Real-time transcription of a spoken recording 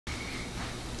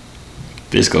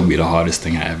This gonna be the hardest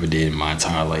thing I ever did in my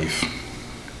entire life.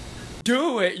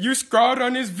 Do it. You scrolled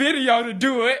on this video to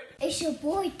do it. It's your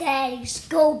boy Daddy.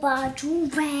 Go by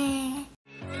Joovier.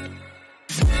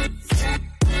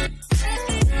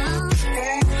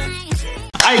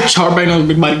 I chart right now with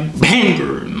Big Body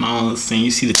Banger. You know what I'm saying?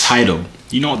 You see the title.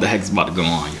 You know what the heck's about to go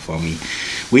on, you feel me?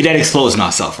 We that exposing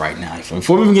ourselves right now, you feel me?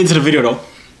 Before we even get into the video though,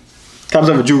 comes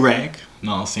up a Drew rag. You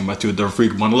know what I'm saying? About to do a third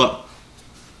freak bundle up.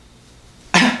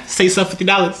 Say yourself $50. You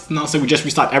know what I'm saying? We just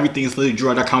restocked everything. It's literally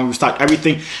Joovier.com. We restocked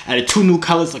everything at 2 new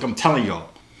colors, like I'm telling y'all.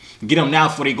 Get them now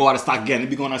before they go out of stock again. They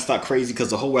be going out of stock crazy because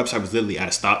the whole website was literally out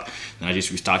of stock. And I just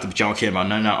restocked it, but y'all don't care about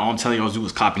none of that. All I'm telling y'all to do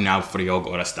is copy now before they all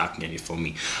go out of stock again, you feel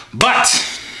me? But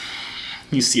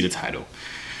you see the title.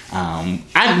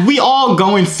 We all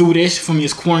going through this. For me,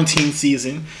 it's quarantine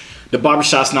season. The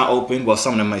barbershop's not open. Well,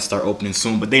 some of them might start opening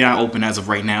soon, but they're not open as of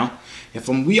right now.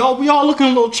 We all looking a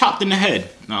little chopped in the head.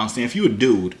 You know what I'm saying? If you a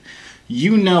dude,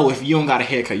 you know if you don't got a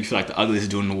haircut, you feel like the ugliest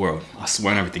dude in the world. I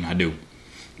swear on everything I do.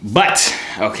 But,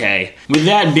 okay, with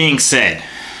that being said,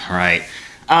 right,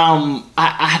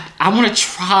 I want to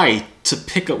try to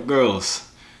pick up girls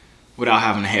without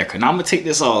having a haircut. Now, I'm going to take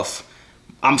this off.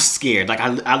 I'm scared. Like,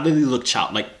 I literally look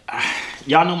chopped. Like,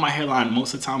 y'all know my hairline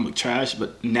most of the time look trash,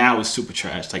 but now it's super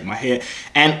trash. Like, my hair.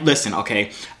 And listen,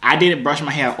 okay, I didn't brush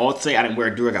my hair all today. I didn't wear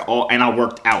a do-rag at all, and I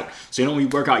worked out. So, you know, when you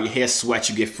work out, your hair sweats,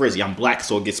 you get frizzy. I'm black,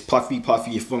 so it gets puffy,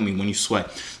 you feel me, when you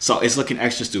sweat. So, it's looking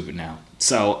extra stupid now.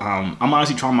 So, I'm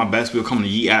honestly trying my best. We'll come to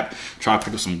Yee app, try to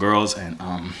pick up some girls, and,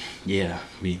 yeah,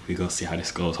 we go see how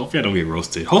this goes. Hopefully, I don't get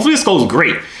roasted. Hopefully, this goes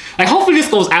great. Like, hopefully, this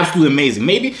goes absolutely amazing.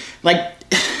 Maybe, like...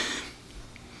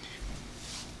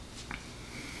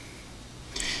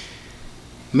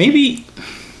 Maybe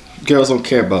girls don't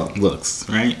care about looks,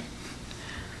 right?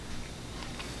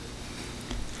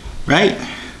 Right?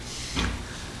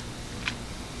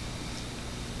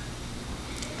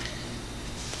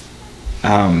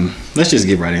 Let's just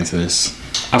get right into this.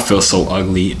 I feel so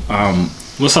ugly.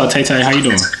 What's up, Tay Tay? How you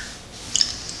doing?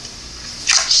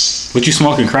 What you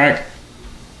smoking, crack?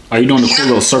 Are you doing the cool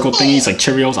little circle thingies like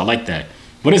Cheerios? I like that.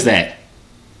 What is that?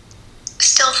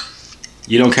 Still.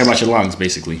 You don't care about your lungs,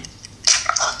 basically.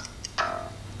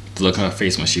 The look on her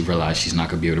face when she realized she's not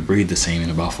gonna be able to breathe the same in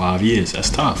about 5 years. That's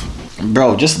tough.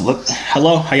 Bro, just look.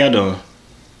 Hello, how y'all doing?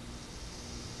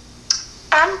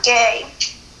 I'm gay.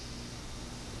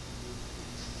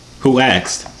 Who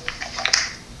asked?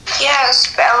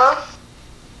 Yes, Bella.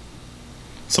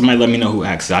 Somebody let me know who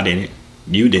asked. I didn't.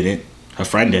 You didn't. Her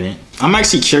friend didn't. I'm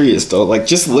actually curious though. Like,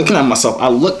 just looking at myself, I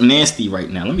look nasty right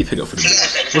now. Let me pick up for the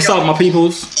bit. What's up, my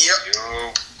peoples? Yep.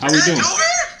 How we doing?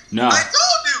 No. I told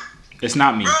you. It's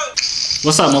not me. Bro.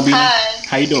 What's up, Mobina? Hi.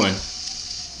 How you doing?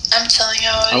 I'm telling you.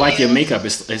 I like your makeup.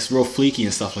 It's real fleeky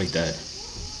and stuff like that.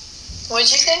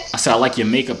 What'd you say? I said I like your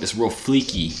makeup. It's real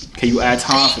fleeky. Can you add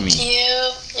time for me? Thank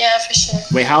you. Yeah, for sure.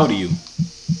 Wait, how old are you?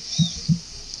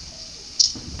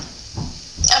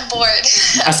 I'm bored.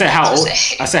 I said how old?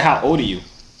 I said how old are you?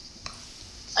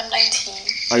 I'm 19.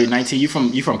 Are you 19?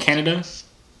 You from Canada?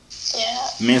 Yeah.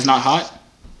 Man's not hot?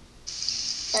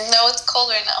 No, it's cold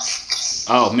right now.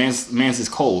 Oh, man's is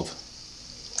cold.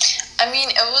 I mean,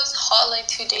 it was hot like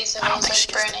 2 days ago. I don't It think was she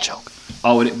gets the burning. joke.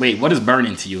 Oh, wait, what is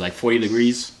burning to you? Like 40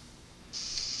 degrees?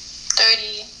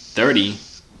 30. 30?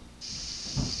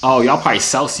 Oh, y'all probably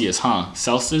Celsius, huh?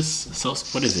 Celsius?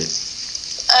 What is it?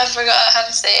 I forgot how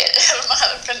to say it. I don't know how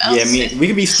to pronounce it. We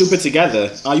could be stupid together.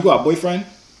 Oh, you got a boyfriend?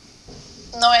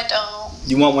 No, I don't.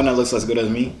 You want one that looks as good as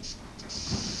me?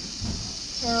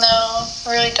 No,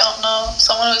 really don't know.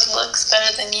 Someone who looks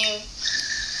better than you.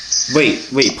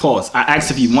 Wait, pause. I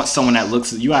asked if you want someone that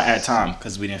looks... You gotta add time,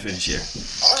 because we didn't finish here.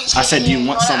 Okay, I said, do you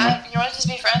want someone... You want to just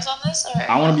be friends on this? Or?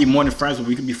 I want to be more than friends, but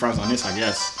we could be friends on this, I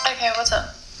guess. Okay, what's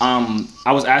up?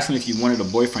 I was asking if you wanted a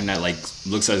boyfriend that, like,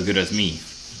 looks as good as me.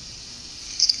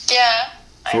 Yeah,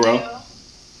 For I real? do.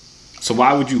 So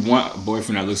why would you want a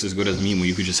boyfriend that looks as good as me when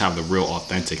you could just have the real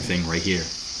authentic thing right here?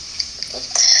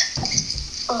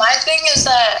 My thing is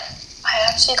that I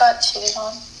actually got cheated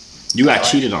on. You got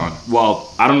cheated on.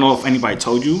 Well, I don't know if anybody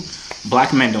told you.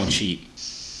 Black men don't cheat.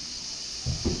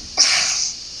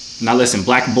 Now listen,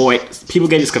 black boy, people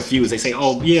get this confused. They say,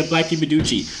 oh yeah, black people do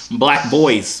cheat. Black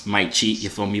boys might cheat, you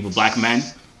feel me? But black men,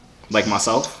 like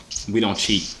myself, we don't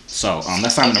cheat. So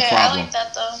that's not even a problem. I like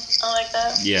that though. I like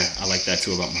that. Yeah, I like that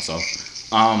too about myself.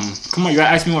 Come on, you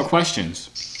gotta ask me more questions.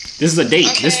 This is a date.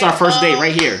 Okay, this is our first date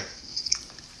right here.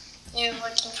 You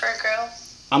looking for a girl?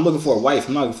 I'm looking for a wife.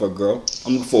 I'm not looking for a girl.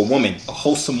 I'm looking for a woman, a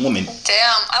wholesome woman.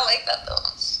 Damn, I like that though.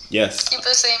 Yes. Keep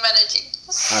the same energy.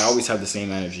 I always have the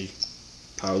same energy.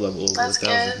 Power level over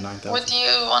 1,000, 9,000. What do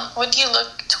you want? What do you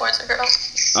look towards a girl?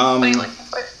 What are you looking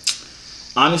for?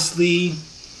 honestly,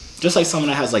 just like someone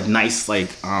that has like nice like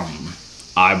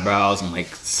eyebrows and like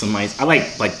some nice. I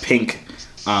like pink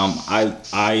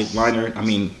eyeliner. I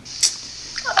mean,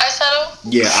 eyeshadow.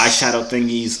 Yeah, eyeshadow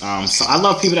thingies. So I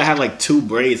love people that have like 2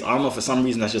 braids. I don't know, for some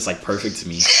reason that's just like perfect to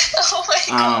me. Oh my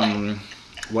god.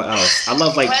 What else? I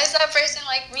love like. Why is that person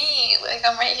like me? Like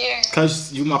I'm right here.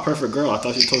 Cause you my perfect girl. I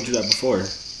thought she told you that before.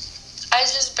 I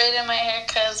just braided my hair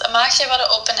because I'm actually about to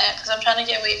open it because I'm trying to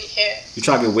get wavy hair. You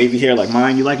try to get wavy hair like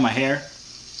mine? You like my hair?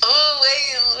 Oh,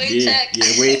 wave check.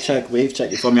 Yeah, wave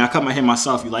check. You feel me? I cut my hair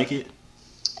myself. You like it?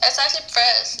 It's actually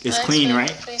fresh. It's clean,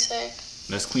 right? Pretty sick.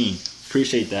 That's clean.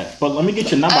 Appreciate that. But let me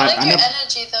get your number. I like your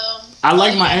energy though. I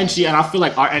like my energy, and I feel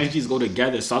like our energies go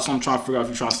together. So that's what I'm trying to figure out if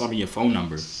you're trying to start me your phone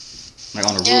number. Like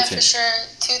on a real tip. Yeah, for sure.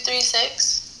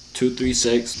 236.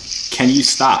 236. Can you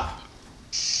stop?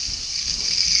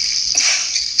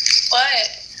 What?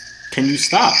 Can you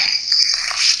stop?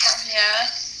 Yeah.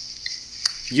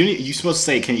 You supposed to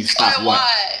say, can you stop what?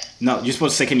 Why? No, you're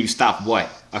supposed to say, can you stop what?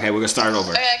 Okay, we're gonna start it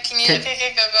over. Okay,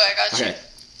 okay, go, I got you. Okay,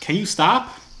 can you stop?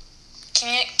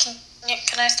 Can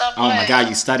I stop Oh what? my god,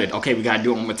 you stuttered. Okay, we gotta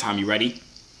do it one more time. You ready?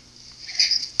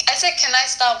 I said, can I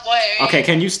stop what? Right? Okay,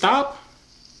 can you stop?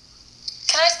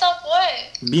 Can I stop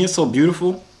what? Being so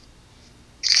beautiful.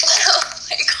 Oh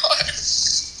my god.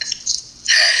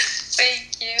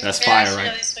 Thank you. That's fire, right?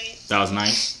 Really sweet. That was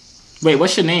nice. Wait,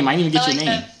 what's your name? I didn't even get your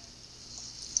name. That.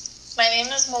 My name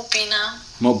is Mobina.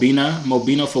 Mobina,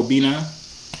 Fobina.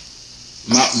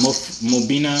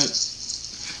 Mobina.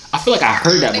 I feel like I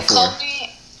heard that before.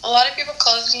 A lot of people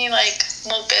call me like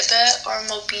Mobebe or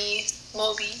Moby.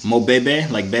 Mobebe,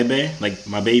 like bebe, like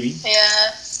my baby.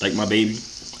 Yeah. Like my baby.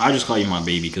 I just call you my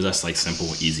baby because that's like simple,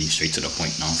 easy, straight to the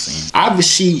point. You know what I'm saying?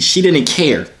 Obviously, she didn't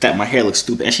care that my hair looked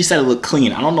stupid, and she said it looked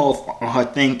clean. I don't know if on her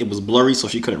thing it was blurry, so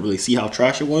she couldn't really see how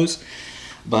trash it was.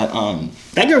 But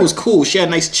that girl was cool. She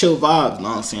had nice chill vibes. You know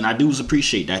what I'm saying? I do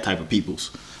appreciate that type of peoples.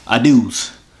 I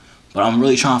do's. But I'm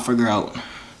really trying to figure out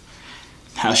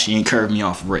how she ain't curved me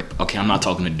off rip. Okay, I'm not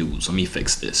talking to dudes. Let me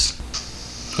fix this.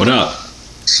 What up?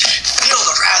 Feel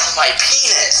the wrath of my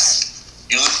penis.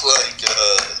 You look like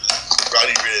Roddy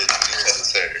Ridge when he cut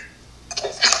his hair.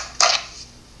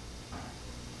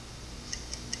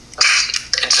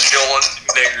 It's a Joe one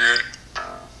nigger.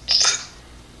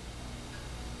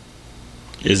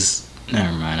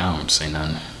 Never mind, I don't say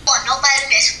nothing. Oh, nobody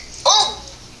miss. Oh,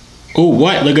 Ooh,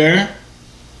 what, little girl?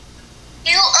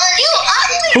 you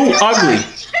ugly. Who ugly?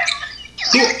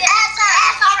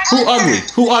 Who ugly?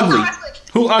 Who ugly?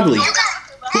 Who ugly?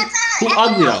 Who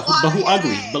ugly though? But who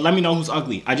ugly? But let me know who's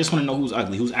ugly. I just want to know who's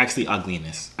ugly. Who's actually ugly in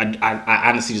this? I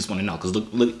honestly just want to know, because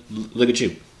look at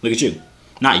you. Look at you.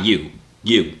 Not you.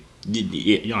 You.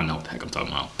 Y'all know what the heck I'm talking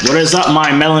about. What is up,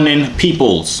 my melanin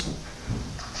peoples?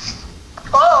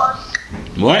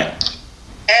 What?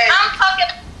 I'm talking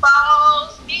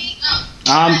balls deep.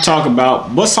 I'm talking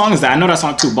about, what song is that? I know that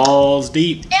song too. Balls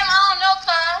Deep. Damn, I don't know,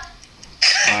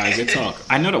 cuz. Alright, good talk.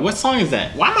 I know that. What song is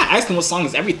that? Why am I asking what song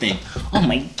is everything? Oh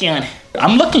my god.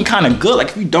 I'm looking kind of good. Like,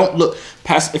 if you don't look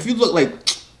past, if you look like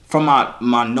from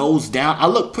my nose down, I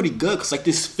look pretty good. Cause like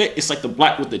this fit, it's like the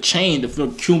black with the chain,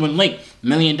 the Cuban link, $1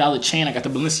 million chain. I got the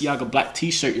Balenciaga black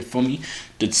t-shirt, you feel me?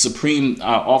 The Supreme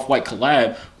off-white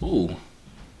collab. Ooh.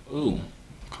 Ooh.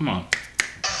 Come on.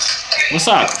 What's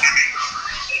up?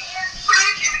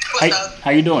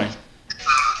 How you doing?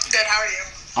 Good, how are you?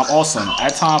 I'm awesome.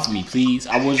 Add time for me, please.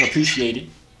 I would appreciate it.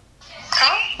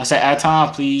 Huh? I said add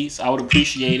time, please. I would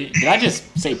appreciate it. Did I just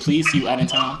say please to you adding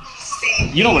time?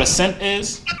 You know what a cent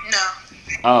is? No.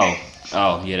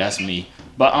 Oh, yeah, that's me.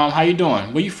 But how you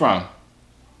doing? Where you from?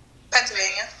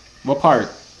 Pennsylvania. What part?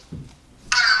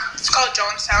 It's called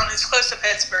Jonestown. It's close to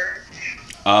Pittsburgh.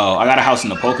 Oh, I got a house in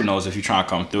the Poconos if you're trying to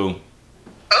come through.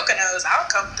 Poconos, I'll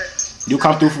come through. You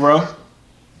come through for real?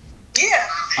 Yeah.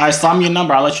 Alright, slide me your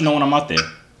number. I'll let you know when I'm out there.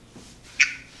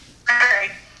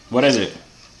 Alright. What is it?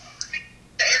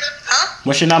 Huh?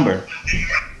 What's your number?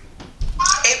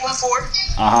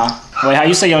 814. Uh-huh. Wait, how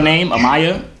you say your name?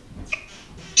 Amaya?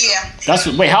 Yeah.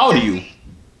 Wait, how old are you?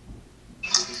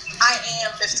 I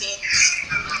am 15.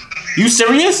 You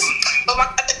serious? But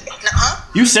huh?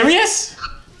 You serious?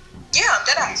 Yeah, I'm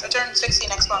dead ass. I turn 16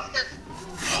 next month.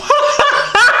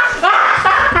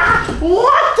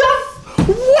 What?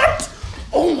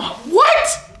 Oh my, what?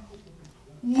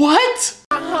 What?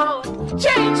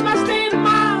 Change my state of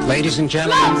mind. Ladies and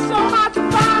gentlemen, Love's so hard to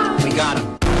find. we got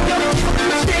him.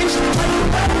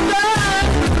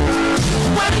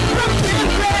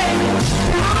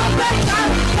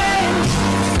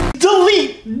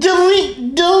 Delete,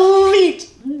 delete, delete,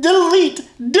 delete,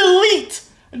 delete,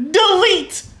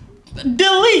 delete,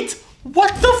 delete.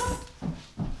 What the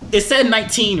it said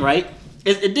 19, right?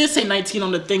 It did say 19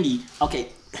 on the thingy. Okay.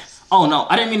 Oh no,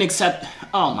 I didn't mean to accept.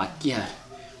 Oh my god.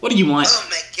 What do you want? Oh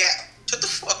my god. Shut the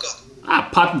fuck up. I'll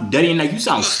pop you dead in the neck. You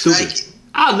sound stupid.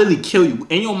 I'll literally kill you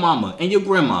and your mama and your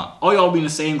grandma. All y'all be in the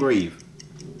same grave.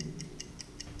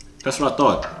 That's what I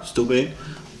thought. Stupid.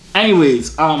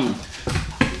 Anyways,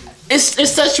 it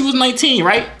said she was 19,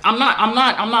 right? I'm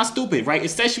not stupid, right? It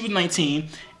said she was 19,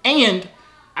 and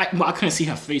I couldn't see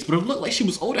her face, but it looked like she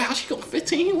was older. How she go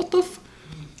 15? What the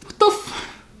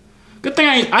Good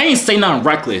thing I ain't say nothing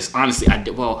reckless. Honestly, I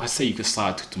did. Well, I say you could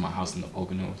slide to my house in the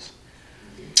Poconos.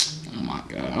 Oh my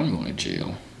god, I'm going to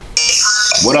jail.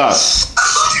 What up?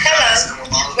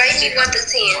 Hello. Rate me 1 to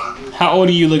 10. How old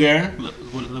are you, little girl? I'm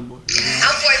 14.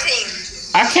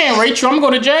 I can't rate you. I'm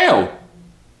going to jail.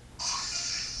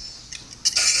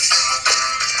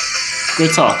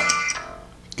 Good talk.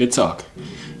 Good talk.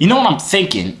 You know what I'm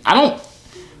thinking?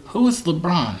 Who is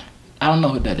LeBron? I don't know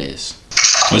who that is.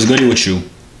 What's goody with you?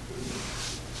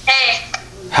 Hey.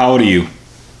 How old are you?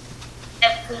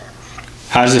 17.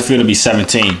 How does it feel to be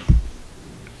 17?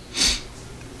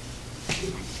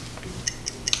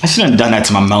 I shouldn't have done that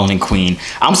to my melanin queen.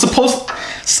 I'll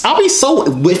be so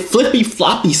with flippy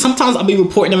floppy. Sometimes I'll be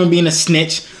reporting them and being a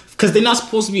snitch because they're not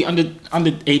supposed to be under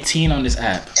 18 on this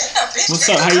app. What's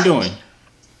up? How you doing?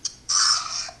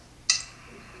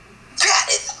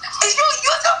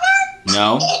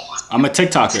 No, I'm a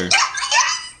TikToker.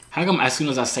 How come as soon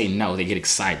as I say no, they get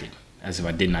excited? As if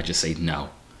I did not just say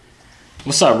no.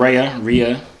 What's up,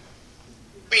 Rhea?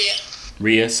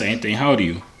 Rhea, same thing. How old are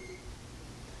you?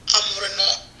 I'm older than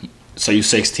that. So you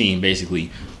 16, basically.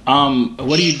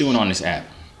 What are you doing on this app?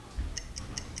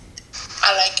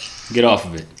 I like it. Get off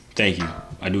of it. Thank you.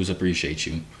 I do appreciate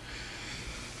you.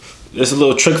 There's a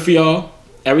little trick for y'all.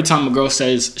 Every time a girl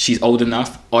says she's old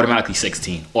enough, automatically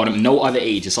 16. No other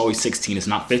age. It's always 16. It's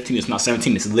not 15. It's not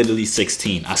 17. It's literally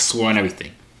 16. I swear on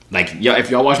everything. Like, if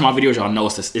y'all watch my videos, y'all know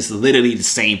it's literally the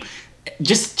same.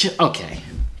 Just okay.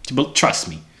 But trust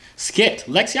me. Skit.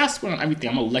 Lexi, I swear on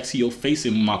everything. I'm gonna Lexi your face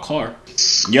in my car.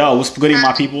 Yo, what's good,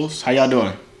 my peoples? How y'all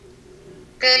doing?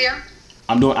 Good, yeah.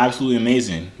 I'm doing absolutely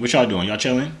amazing. What y'all doing? Y'all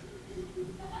chilling?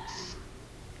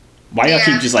 Why y'all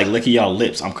keep just like licking y'all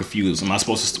lips? I'm confused. Am I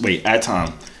supposed to wait at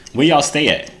time? Where y'all stay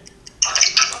at?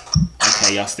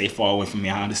 Okay, y'all stay far away from me.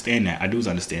 I understand that. I do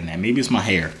understand that. Maybe it's my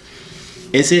hair.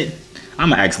 Is it?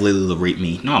 I'm gonna ask Lily to rate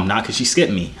me. No, I'm not, cause she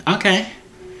skipped me. Okay.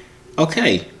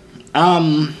 Okay.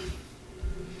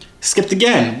 Skipped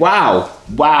again. Wow.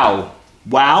 Wow.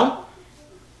 Wow.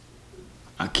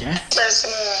 Okay.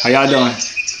 How y'all doing?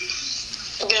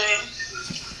 Good.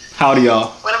 How old are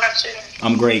y'all? What about you?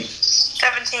 I'm great.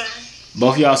 17.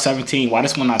 Both of y'all 17. Why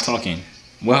this one not talking?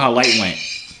 Where her light went?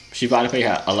 She about to pay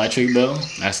her electric bill?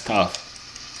 That's tough.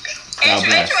 God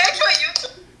bless.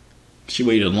 She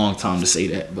waited a long time to say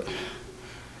that, but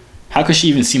how could she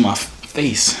even see my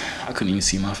face? I couldn't even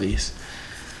see my face.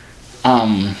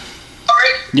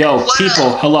 Yo,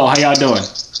 people, hello, how y'all doing?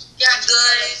 Yeah,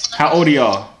 good. How old are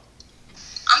y'all?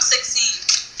 I'm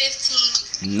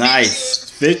 16. 15. Nice.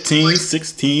 15,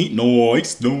 16.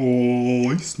 Nice.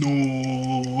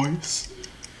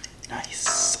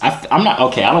 I'm not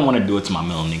okay. I don't want to do it to my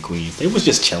melanin queens. They was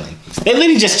just chilling. They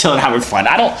literally just chilling, having fun.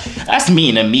 That's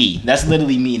mean to me. That's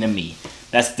literally mean to me.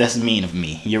 That's mean of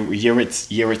me.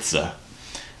 Yuritsa.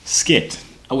 Skit.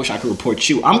 I wish I could report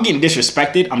you. I'm getting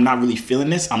disrespected. I'm not really feeling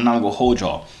this. I'm not gonna hold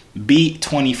y'all. Be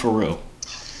 20 for real.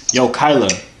 Yo, Kyla.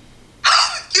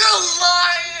 You're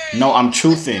lying. No, I'm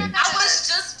truthing. I was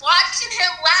just watching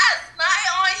him last night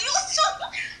on YouTube.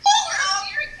 Oh,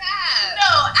 you're cat. No,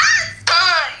 ask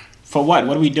time. For what?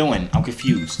 What are we doing? I'm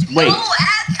confused. Wait. No,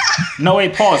 ask time. No,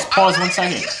 wait. Pause. Pause 1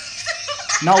 second.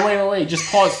 No, wait. Just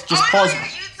pause. Just pause.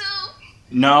 YouTube?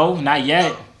 No, not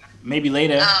yet. Maybe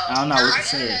later. I don't know what to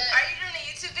say. Are you doing a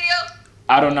YouTube video?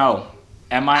 I don't know.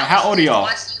 Am I? How old are y'all? I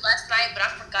watched you last night, but I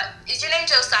forgot. Is your name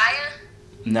Josiah?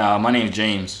 No, my name's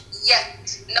James. Yeah.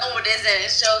 No, it isn't.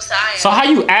 It's Josiah. So how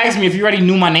you ask me if you already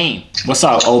knew my name? What's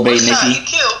up, old babe Nikki? You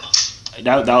cute.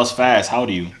 That was fast. How old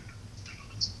are you?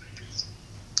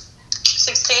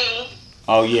 16.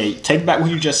 Oh yeah. Take back what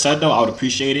you just said though. I would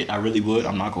appreciate it. I really would.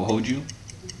 I'm not gonna hold you.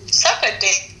 Suck a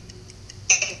dick,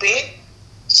 bitch.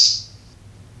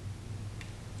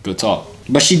 Good talk.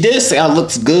 But she did say I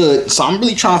looks good, so I'm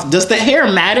really trying. Does the hair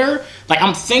matter? Like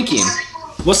I'm thinking.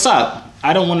 What's up?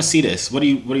 I don't want to see this. What do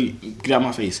you? Get out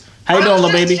my face. How you doing,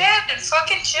 little baby?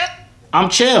 Fucking chill. I'm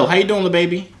chill. How you doing, little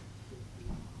baby?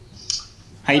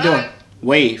 How you doing?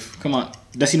 Wave. Come on.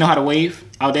 Does he know how to wave?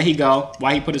 Oh, there he go.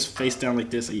 Why he put his face down like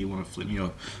this? Oh, you want to flip me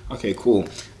off? Okay, cool.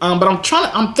 But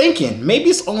I'm thinking maybe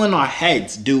it's all in our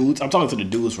heads, dudes. I'm talking to the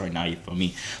dudes right now. You feel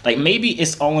me? Like maybe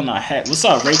it's all in our head. What's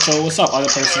up, Rachel? What's up, other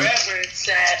person? Wherever it's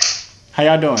at. How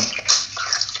y'all doing?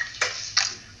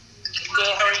 Good,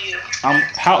 how are you?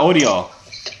 How old are y'all?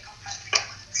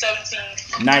 17.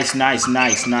 Nice.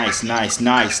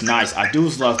 I do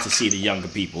love to see the younger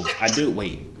people. I do.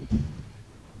 Wait.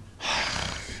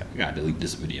 I gotta delete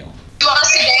this video. You want to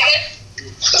see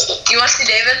David? You want to see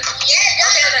David? Yeah.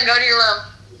 Okay, then go to your room.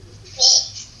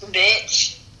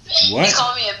 Bitch. What? He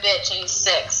called me a bitch and he's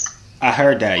 6. I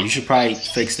heard that. You should probably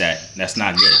fix that. That's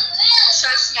not good. Should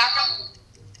I smack him?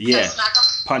 Yeah. Should I smack him?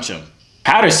 Punch him.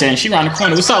 Patterson, she around the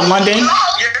corner. What's up, London?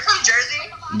 You're from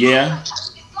Jersey? Yeah.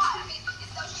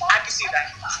 I can see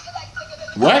that.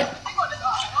 What?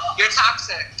 You're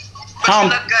toxic. But How- you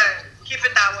look good. Keep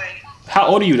it that way. How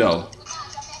old are you though?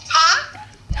 Huh?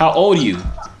 How old are you?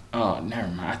 Oh, never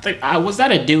mind. I think was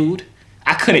that a dude?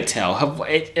 I couldn't tell.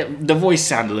 The voice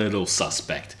sounded a little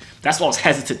suspect. That's why I was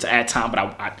hesitant to add time, but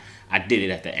I did it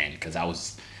at the end because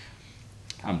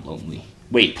I'm lonely.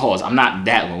 Wait, pause. I'm not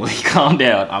that lonely. Calm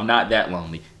down. I'm not that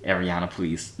lonely. Ariana,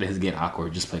 please. This is getting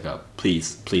awkward. Just pick up.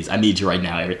 Please. I need you right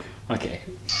now. Okay.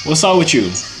 What's up with you?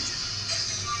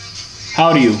 How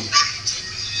old are you?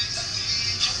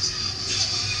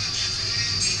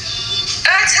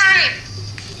 Time.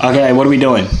 Okay, what are we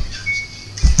doing?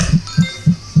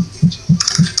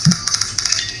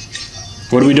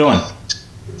 What are we doing?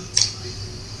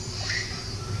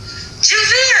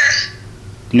 Joovier.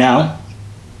 Now?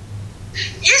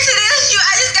 Yes, it is you.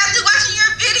 I just got to watching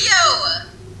your video.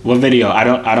 What video?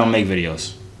 I don't make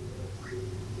videos.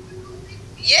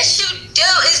 Yes, you do.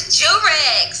 It's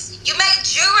Jurex. You make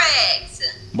Jurex.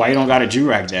 Why you don't got a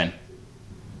Joovier then?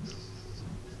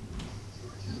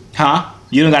 Huh?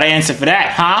 You don't got an answer for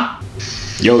that, huh?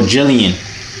 Yo, Jillian.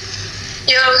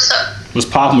 Yo, what's up? What's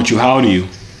poppin' with you? How old are you?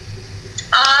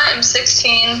 I'm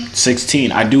 16.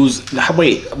 16. Wait,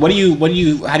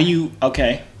 how do you,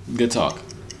 okay. Good talk.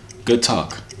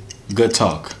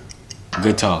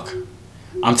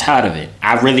 I'm tired of it.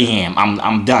 I really am.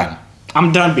 I'm done.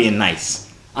 I'm done being nice.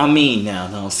 I'm mean now,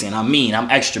 you know what I'm saying? I'm mean. I'm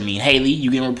extra mean. Haley,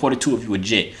 you getting reported too if you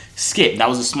legit. Skip. That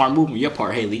was a smart move on your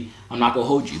part, Haley. I'm not gonna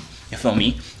hold you. You feel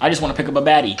me? I just want to pick up a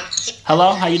baddie.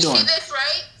 Hello? How you doing? See this,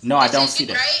 right? No, I don't see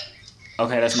that. Right?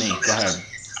 Okay, that's me. Go ahead.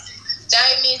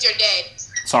 That means you're dead.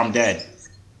 So I'm dead.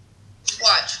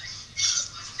 Watch.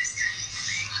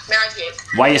 Magic.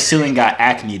 Why your ceiling got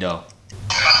acne though?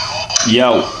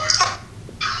 Yo.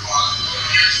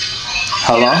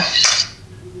 Hello?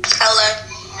 Hello.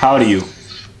 How old are you?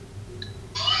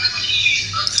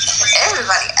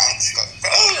 Everybody acts the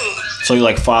same. So you're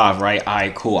like 5, right?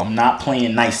 Alright, cool. I'm not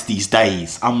playing nice these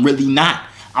days. I'm really not.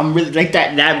 I'm really like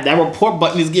that report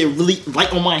button is getting really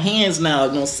right on my hands now.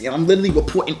 You know what I'm saying? I'm literally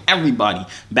reporting everybody.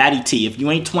 Baddie T, if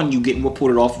you ain't 20, you getting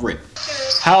reported off rip.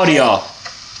 How old are y'all?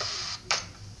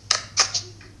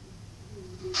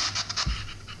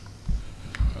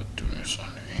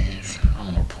 I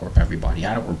want to report everybody.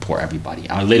 I don't report everybody.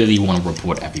 I literally want to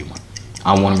report everyone.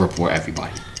 I want to report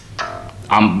everybody.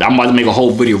 I'm about to make a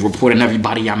whole video reporting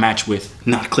everybody I match with.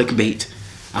 Not clickbait.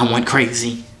 I went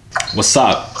crazy. What's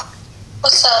up?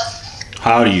 What's up?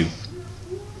 How old are you?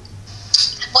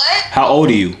 What? How old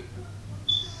are you?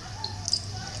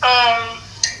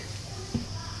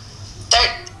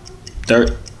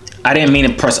 30. I didn't mean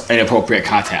to press inappropriate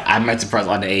content. I meant to press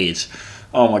underage.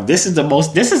 Oh my, this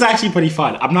is actually pretty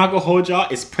fun. I'm not gonna hold y'all.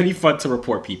 It's pretty fun to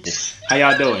report people. How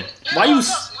y'all doing? Why is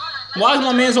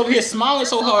my man's over here smiling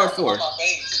so hard for?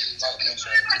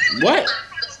 What?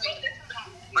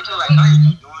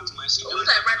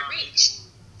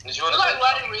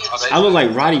 I look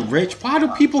like Roddy Rich. Why do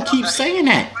people keep saying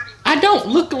that? I don't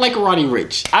look like Roddy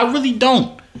Rich. I really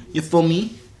don't. You feel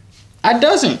me? I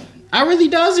really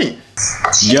doesn't.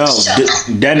 Yo,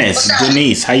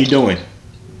 Denise, how you doing?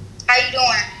 How you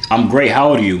doing? I'm great. How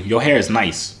old are you? Your hair is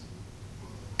nice.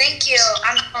 Thank you.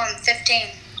 I'm 15.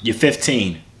 You're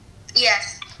 15.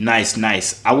 Yes.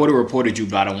 Nice. I would have reported you,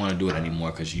 but I don't want to do it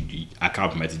anymore because I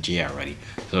complimented Gia already.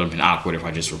 So it would have been awkward if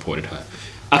I just reported her.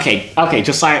 Okay,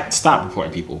 just stop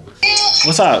reporting people.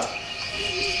 What's up?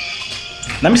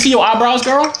 Let me see your eyebrows,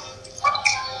 girl. What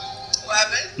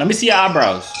happened? Let me see your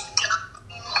eyebrows.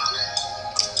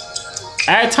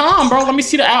 Add time, bro. Let me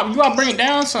see the out. You gotta bring it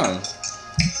down, son.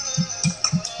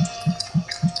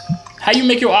 How you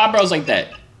make your eyebrows like that?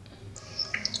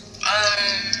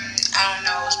 I don't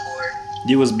know. I was bored.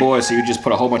 You was bored, so you just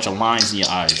put a whole bunch of lines in your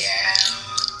eyes. Yeah.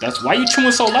 That's why you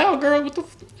chewing so loud, girl. What the?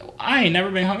 I ain't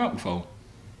never been hung up before.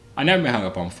 I never been hung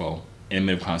up on phone in the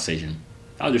middle of conversation.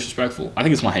 That was disrespectful. I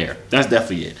think it's my hair. That's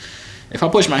definitely it. If I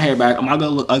push my hair back, am I gonna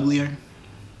look uglier?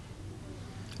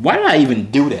 Why did I even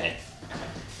do that?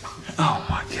 Oh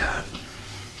my god.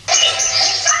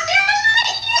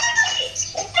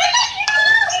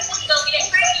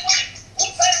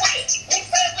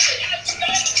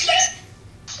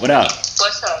 What up?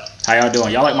 What's up? How y'all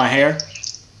doing? Y'all like my hair?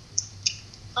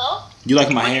 Huh? You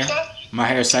like my hair? My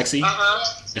hair is sexy?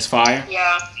 It's fire?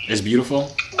 Yeah. It's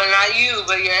beautiful? But not you,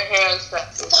 but your hair is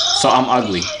sexy. So I'm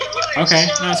ugly. Okay,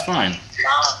 no, it's fine.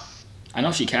 I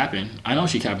know she capping. I know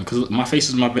she capping because my face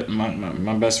is my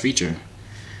best feature.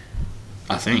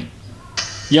 I think.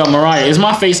 Yo, Mariah, is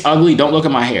my face ugly? Don't look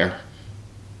at my hair.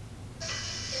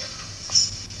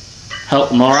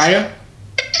 Help, Mariah?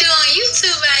 Doing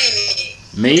YouTube, ain't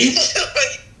it? Me?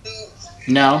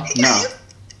 No.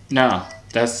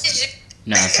 That's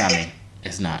no, it's not me.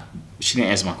 It's not. She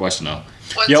didn't answer my question though.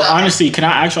 What's Yo, up? honestly, can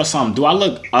I ask y'all something? Do I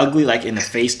look ugly like in the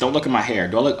face? Don't look at my hair.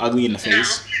 Do I look ugly in the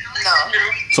face? No.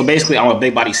 So basically, I'm a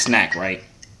big body snack, right?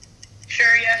 Sure,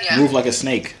 yeah. Move like a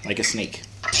snake, like a snake.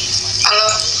 Hello?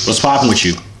 What's poppin' with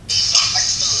you?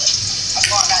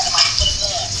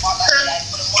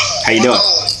 How you doing?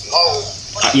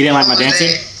 You didn't like my dancing?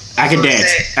 I can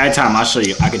dance. At a time, I'll show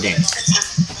you. I can dance.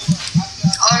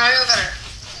 Oh, no, you're better.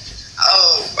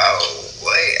 Oh,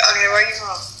 wait. Okay, where are you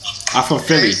from? I'm from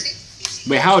Philly.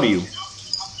 Wait, how old are you?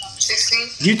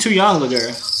 16? You too young, little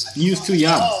girl. You was too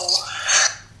young. Oh.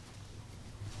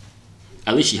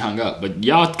 At least she hung up. But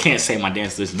y'all can't say my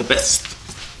dance is the best.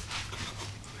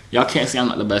 Y'all can't say I'm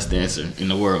not the best dancer in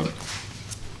the world.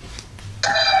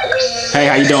 Hey,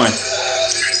 how you doing?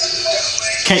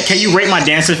 Can you rate my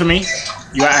dancing for me?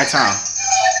 You got time.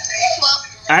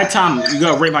 At time, you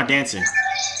gotta rate my dancing.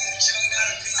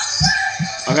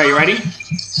 Okay, you ready?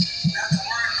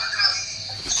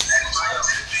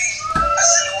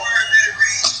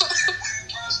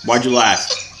 Why'd you laugh?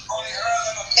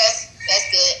 That's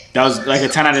good. That was like a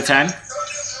 10 out of 10? What?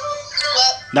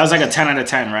 That was like a 10 out of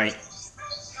 10, right?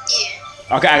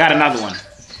 Yeah. Okay, I got another one.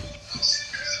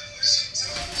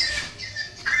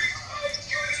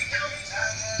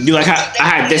 You like how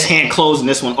I had this hand closed and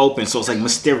this one open, so it's like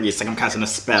mysterious, like I'm casting a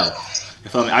spell. You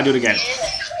feel me? I'll do it again.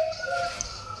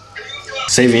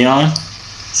 Savion.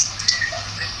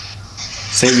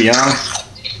 Savion.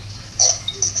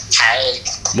 Hey,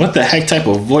 What the heck type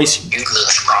of voice? you look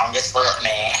strong as fuck,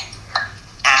 man.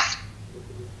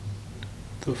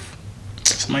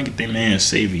 Somebody get their man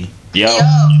Savy. Yo.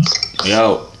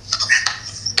 Where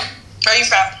are you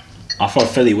from? I'm from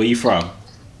Philly. Where you from?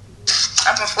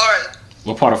 I'm from Florida.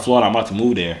 What part of Florida? I'm about to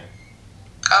move there.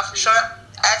 Oh, for sure.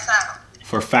 At time.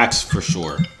 For facts, for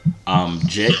sure.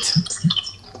 Jit.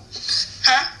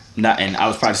 Huh? And I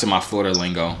was practicing my Florida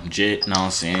lingo. Jit, know what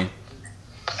I'm saying?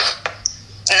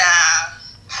 Nah.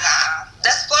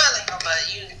 That's Florida lingo, but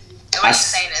the way you're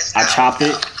saying this. I chopped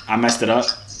it. I messed it up.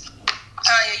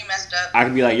 Oh, yeah, you messed up. I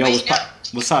could be like, yo, What you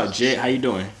what's up, Jit? How you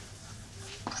doing?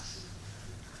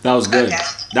 That was good. Okay.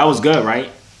 That was good,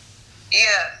 right?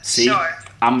 Yeah, See? sure.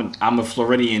 I'm a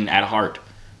Floridian at heart.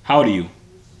 How old are you?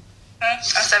 I'm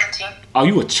 17. Oh,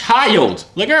 you a child.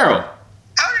 Look, girl.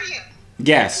 How old are you?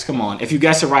 Guess. Come on. If you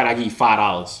guess it right, I give you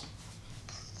 $5.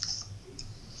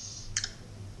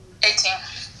 18.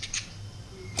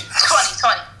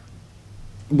 20.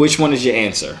 Which one is your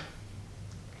answer?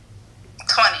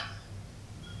 20.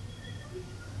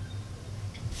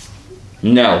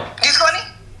 No. You 20?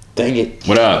 Dang it.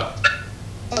 What up?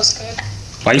 What's good?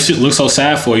 Why you look so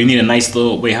sad for? You need a nice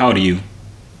little... Wait, how old are you?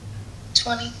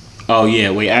 20. Oh, yeah.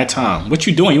 Wait, at time. What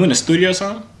you doing? You in the studio or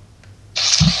something?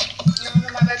 No, I'm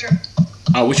in my bedroom.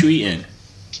 Oh, what you eating?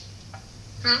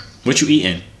 What you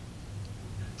eating?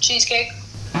 Cheesecake.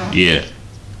 Yeah.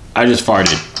 I just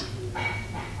farted.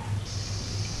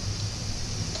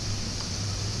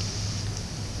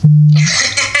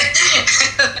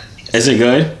 Is it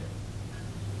good?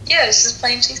 Yeah, this is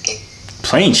plain cheesecake.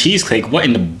 Plain cheesecake? What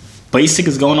in the basic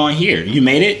is going on here? You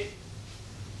made it?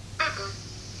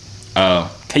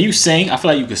 Can you sing? I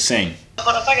feel like you could sing.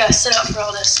 But if I gotta sit up for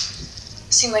all this,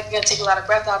 it seems like it's gonna take a lot of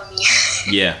breath out of me.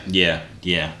 Yeah.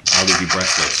 I'll leave you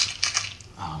breathless.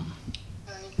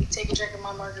 Take a drink of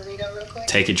my margarita real quick.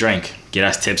 Take a drink. Get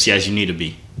as tipsy as you need to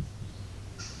be.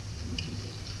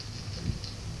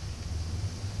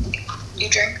 You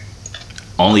drink?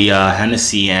 Only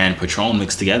Hennessy and Patron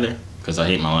mixed together because I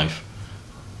hate my life.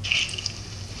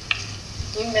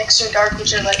 You mix your dark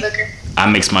with your light liquor?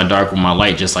 I mix my dark with my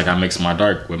light just like I mix my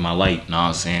dark with my light. Know what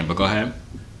I'm saying? But go ahead.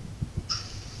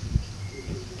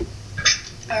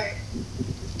 Alright.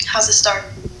 How's it start?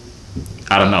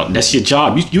 I don't know. That's your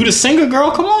job. You the singer,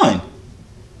 girl. Come on.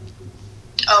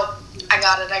 Oh, I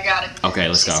got it. Okay,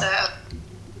 let's go.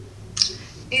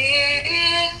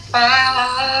 If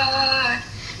I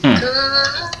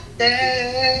could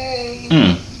stay,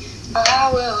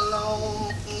 I will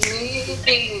only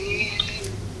be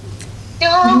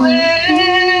your way.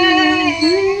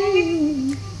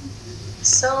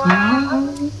 So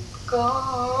I'll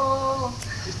go,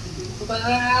 but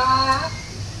I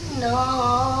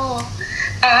know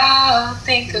I'll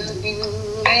think of you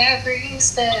every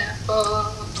step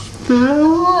of the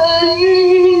way.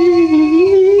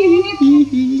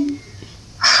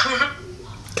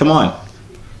 Come on.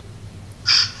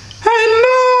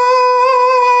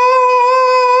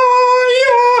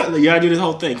 You gotta do this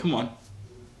whole thing. Come on.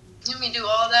 You want me to do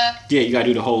all that? Yeah, you gotta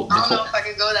do the whole. I don't know if I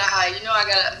could go that high. You know, I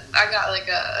got like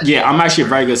a. Yeah, I'm actually a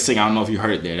very good singer. I don't know if you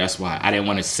heard it there. That's why I didn't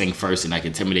want to sing first and like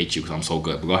intimidate you because I'm so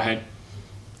good. But go ahead.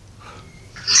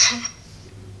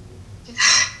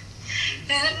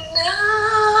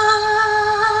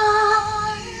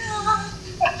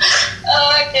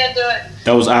 I can't do it.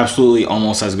 That was absolutely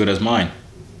almost as good as mine.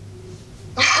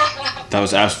 That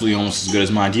was absolutely almost as good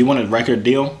as mine. Do you want a record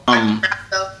deal?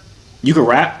 You can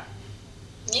rap?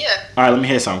 Yeah. All right, let me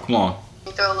hear something. Come on.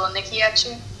 Throw a little Nicki at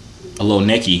you. A little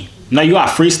Nicki. No, you got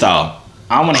freestyle.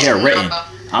 I don't want to hear it written. I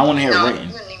don't want to hear it written.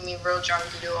 You need me real drunk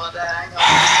to do all that.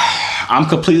 I know. I'm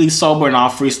completely sober and I'll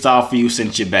freestyle for you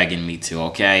since you're begging me to,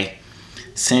 okay?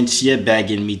 Since you're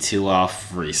begging me to, I'll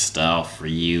freestyle for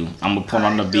you. I'm gonna put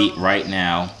on the beat right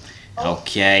now.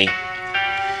 Okay.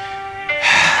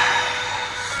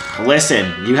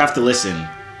 Listen, you have to listen.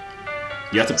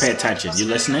 You have to pay attention. You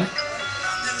listening?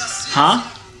 Huh?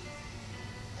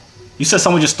 You said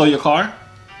someone just stole your car?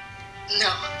 No.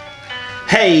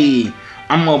 Hey,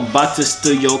 I'm about to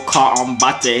steal your car. I'm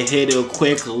about to hit a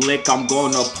quick lick. I'm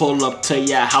gonna pull up to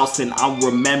your house and I'm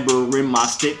remembering my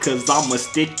stick. Cause I'ma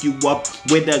stick you up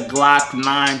with a Glock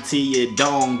 9 to your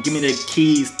dome. Give me the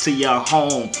keys to your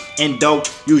home and don't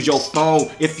use your phone.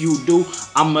 If you do,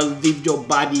 I'ma leave your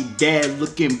body dead,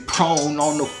 looking prone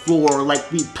on the floor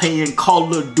like we playing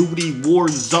Call of Duty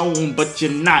Warzone. But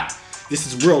you're not. This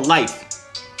is real life.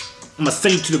 I'ma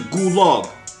send you to the gulag.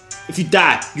 If you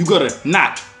die, you gotta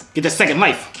not get the second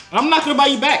life. I'm not gonna buy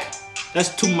you back. That's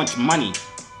too much money.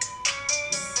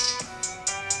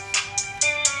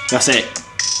 That's it.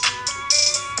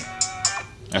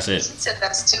 That's it. He said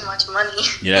that's too much money.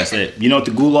 Yeah, that's it. You know what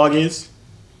the gulag is?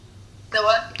 The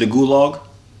what? The gulag?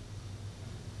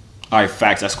 Alright,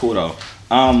 facts. That's cool though.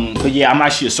 But yeah, I'm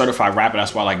actually a certified rapper.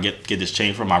 That's why I like get this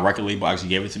chain from my record label. Actually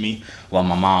gave it to me. Well,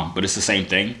 my mom. But it's the same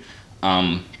thing.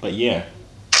 But yeah.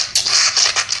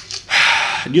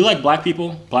 Do you like black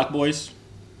people? Black boys?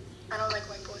 I don't like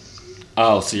white boys.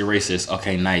 Oh, so you're racist.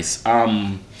 Okay, nice. I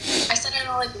said I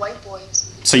don't like white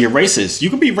boys. So you're racist. You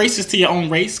can be racist to your own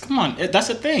race. Come on, that's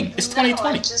a thing. It's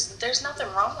 2020. There's nothing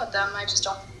wrong with them. I just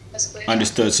don't. Basically.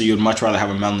 Understood. So you'd much rather have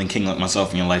a melanin king like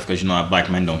myself in your life because you know that black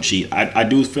men don't cheat. I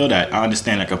do feel that. I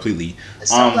understand that completely.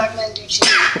 Some black men do cheat.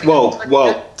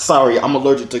 Whoa. Sorry, I'm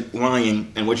allergic to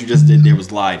lying, and what you just did there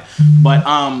was lied. But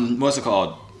what's it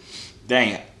called?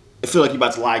 Dang, I feel like you're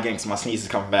about to lie again because my sneeze is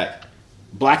coming back.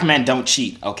 Black men don't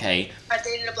cheat. Okay. I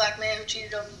dated a black man who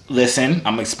cheated on me. Listen, I'm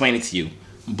gonna explain it to you.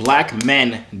 Black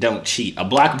men don't cheat. A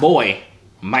black boy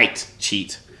might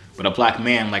cheat, but a black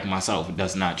man like myself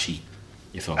does not cheat.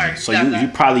 You feel me? So you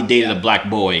probably dated a black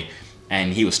boy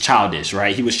and he was childish,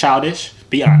 right? He was childish?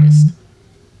 Be honest.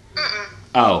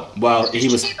 Oh, well, he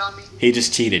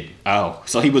just cheated. Oh,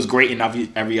 so he was great in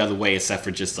every other way except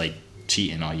for just like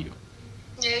cheating on you.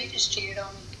 Yeah, he just cheated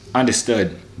on me.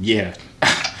 Understood. Yeah.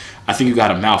 I think you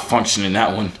got a malfunction in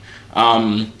that one. I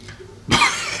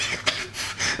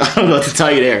don't know what to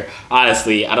tell you there.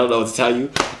 Honestly, I don't know what to tell you.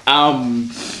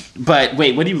 But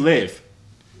wait, where do you live?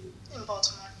 In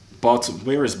Baltimore.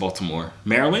 Where is Baltimore?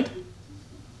 Maryland?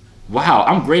 Wow,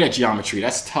 I'm great at geometry.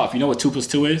 That's tough. You know what 2 +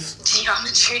 2 is?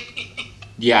 Geometry.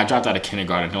 Yeah, I dropped out of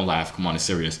kindergarten. Don't laugh. Come on, it's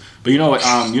serious. But you know what?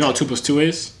 You know what 2 + 2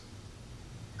 is?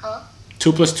 Huh?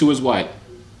 2 + 2 is what?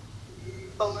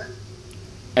 4.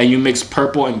 And you mix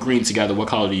purple and green together. What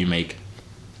color do you make?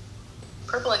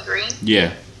 Purple and green?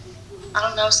 Yeah. I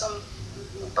don't know, some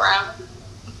brown.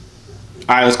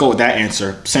 All right, let's go with that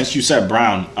answer. Since you said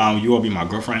brown, you will be my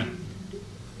girlfriend?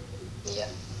 Yeah.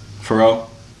 For real?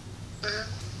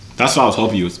 Mm-hmm. That's what I was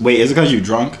hoping you was. Wait, is it because you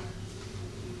drunk?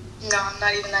 No, I'm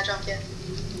not even that drunk yet.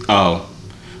 Oh.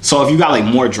 So if you got like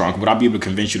more drunk, would I be able to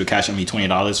convince you to cash out me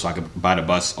 $20 so I could buy the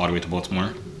bus all the way to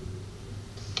Baltimore?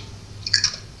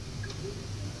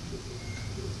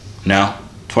 No?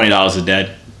 $20 is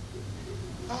dead?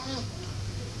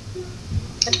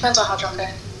 It depends on how drunk I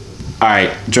am. All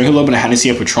right, drink a little bit of Hennessy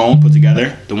and Patron put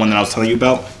together. The one that I was telling you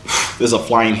about. There's a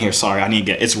fly in here. Sorry, I need to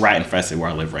get. It's rat infested where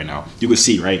I live right now. You can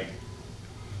see, right?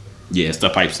 Yeah, it's the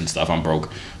pipes and stuff. I'm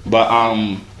broke. But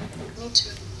Me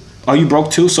too. Oh, you broke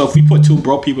too? So if we put two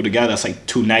broke people together, that's like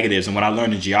two negatives. And what I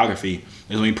learned in geography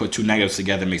is when you put two negatives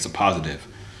together, it makes a positive.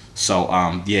 So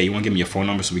yeah, you want to give me your phone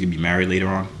number so we can be married later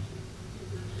on?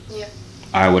 Yeah.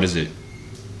 All right, what is it?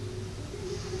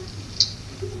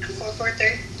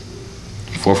 443.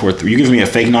 443. You give me a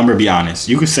fake number, be honest.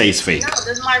 You can say it's fake. No, this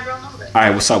is my real number. All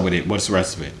right, what's up with it? What's the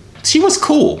rest of it? She was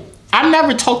cool. I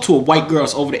never talked to a white girl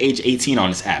that's over the age of 18 on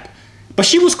this app. But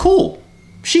she was cool.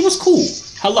 She was cool.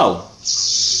 Hello.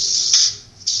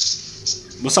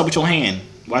 What's up with your hand?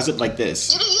 Why is it like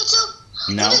this? You do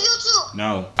YouTube? No. You do YouTube?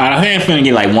 No. I think I'm finna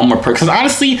get like one more per. Because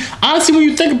honestly, when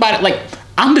you think about it, like,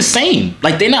 I'm the same.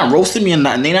 Like, they're not roasting me and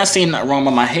nothing. They're not saying nothing wrong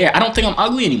about my hair. I don't think I'm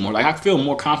ugly anymore. Like, I feel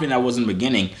more confident than I was in the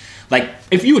beginning. Like,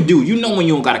 if you a dude, you know when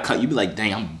you don't got a cut, you be like,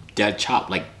 dang, I'm dead chopped.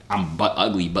 Like, I'm butt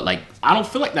ugly. But, like, I don't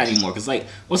feel like that anymore. Because, like,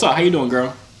 what's up? How you doing,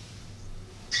 girl?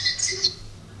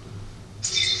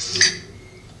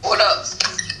 What up?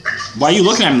 Why are you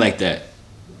looking at me like that?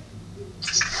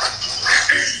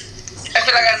 I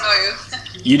feel like I know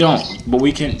you. You don't. But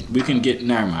we can get,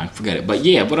 never mind. Forget it. But,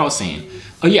 yeah, what I was saying.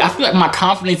 Oh, yeah, I feel like my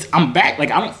confidence, I'm back.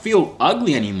 Like, I don't feel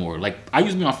ugly anymore. Like, I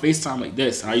used to be on FaceTime like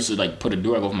this. And I used to, like, put a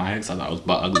do-rag over my head because I thought I was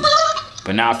butt ugly.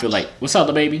 But now I feel like, what's up,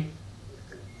 little baby?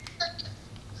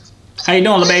 How you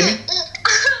doing, little baby?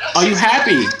 Are you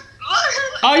happy?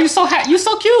 Oh, you so happy. You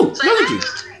so cute. Look at you.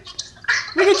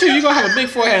 Look at you. You're going to have a big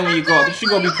forehead when you go up.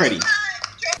 You're going to be pretty.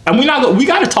 And we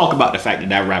got to talk about the fact that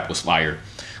that rap was fire.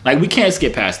 Like, we can't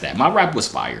skip past that. My rap was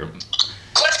fire.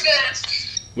 What's good?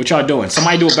 What y'all doing?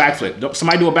 Somebody do a backflip.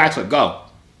 Somebody do a backflip. Go.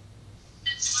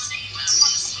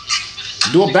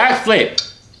 Do a backflip.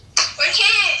 We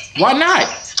can't. Why not?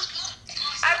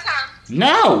 I have time.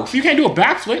 No. If you can't do a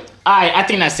backflip. Alright, I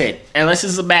think that's it. Unless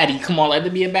it's a baddie. Come on, let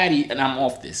it be a baddie. And I'm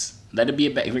off this. Let it be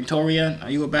a baddie. Victoria, are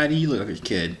you a baddie? You look like a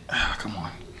kid. Oh, come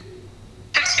on.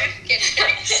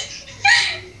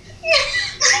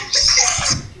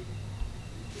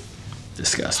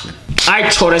 Disgusting.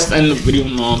 Alright, so that's the end of the video.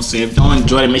 You know what I'm saying? If y'all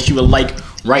enjoyed it, make sure you like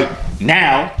right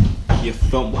now. You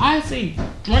feel, why is he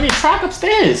running track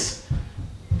upstairs?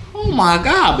 Oh my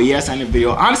god. But yes, that's the end of the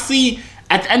video. Honestly,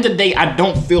 at the end of the day, I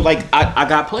don't feel like I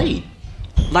got played.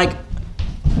 Like,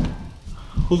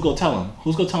 who's gonna tell him?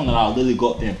 Who's gonna tell him that I'll literally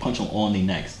go up there and punch him on the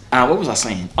next? What was I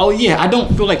saying? Oh yeah, I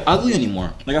don't feel like ugly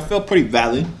anymore. Like, I feel pretty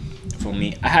valid for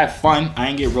me. I had fun. I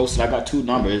ain't get roasted. I got 2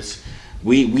 numbers.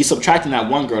 We subtracting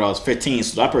that one girl that was 15,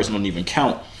 so that person don't even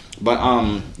count. But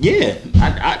yeah,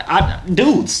 I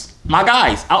dudes, my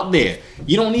guys out there,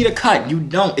 you don't need a cut. You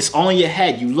don't. It's all in your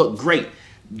head. You look great.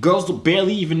 Girls will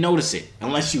barely even notice it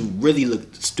unless you really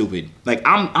look stupid. Like,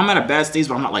 I'm at a bad stage,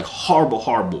 but I'm not like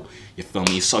horrible. You feel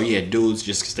me? So yeah, dudes,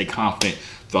 just stay confident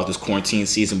throughout this quarantine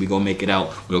season. We gonna make it out.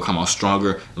 We gonna come out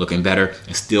stronger, looking better,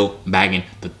 and still bagging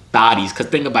the bodies. Cause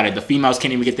think about it, the females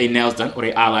can't even get their nails done or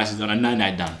their eyelashes done or none of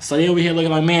that done. So they over here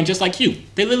looking like a man just like you.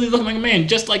 They literally looking like a man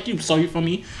just like you. So you feel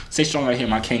me? Stay strong out here,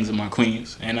 my kings and my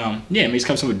queens. And yeah, make sure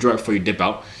come some with drug before you dip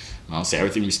out. I'll say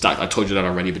everything restocked. I told you that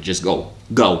already, but just go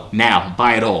now,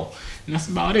 buy it all. And that's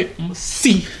about it. I'm gonna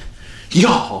see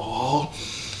y'all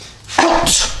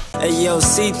out. Hey yo,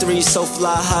 C3 so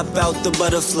fly, hop out the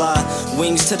butterfly.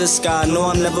 Wings to the sky, no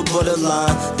I'm never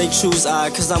borderline. They choose I,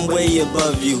 cause I'm way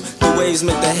above you. The waves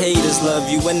make the haters love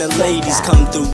you when the ladies come through.